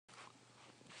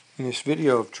In this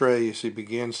video of Trey, as he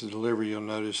begins the delivery, you'll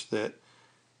notice that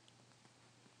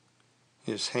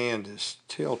his hand is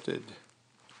tilted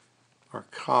or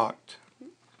cocked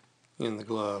in the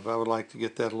glove. I would like to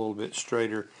get that a little bit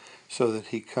straighter so that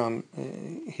he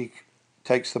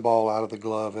takes the ball out of the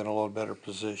glove in a little better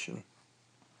position.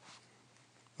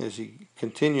 As he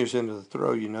continues into the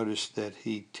throw, you notice that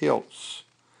he tilts.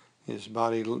 His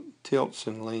body tilts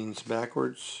and leans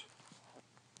backwards,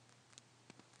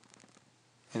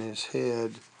 and his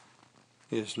head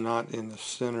is not in the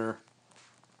center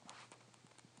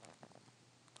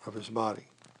of his body,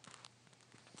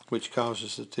 which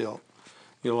causes the tilt.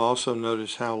 You'll also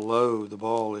notice how low the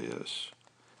ball is,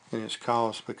 and it's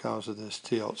caused because of this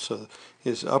tilt. So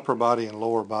his upper body and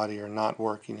lower body are not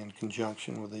working in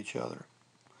conjunction with each other.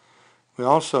 We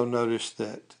also notice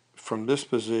that from this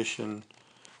position,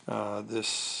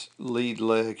 this lead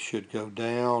leg should go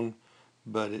down,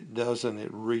 but it doesn't.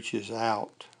 It reaches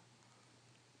out.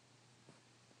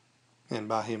 And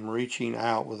by him reaching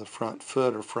out with a front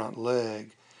foot or front leg,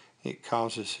 it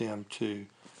causes him to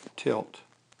tilt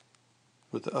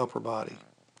with the upper body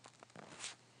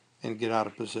and get out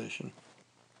of position.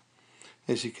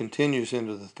 As he continues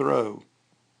into the throw,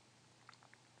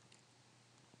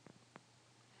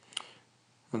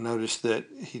 you'll notice that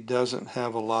he doesn't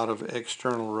have a lot of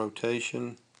external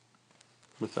rotation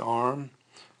with the arm.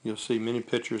 You'll see many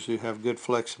pitchers who have good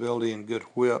flexibility and good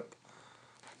whip.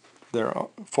 Their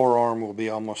forearm will be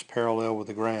almost parallel with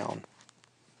the ground.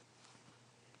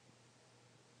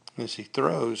 As he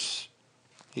throws,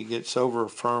 he gets over a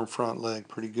firm front leg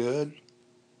pretty good.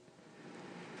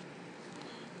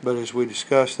 But as we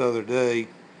discussed the other day,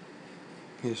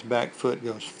 his back foot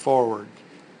goes forward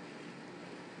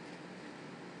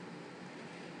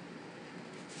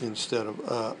instead of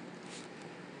up.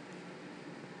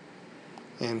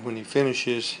 And when he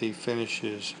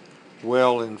finishes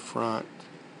well in front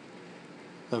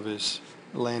of his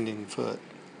landing foot.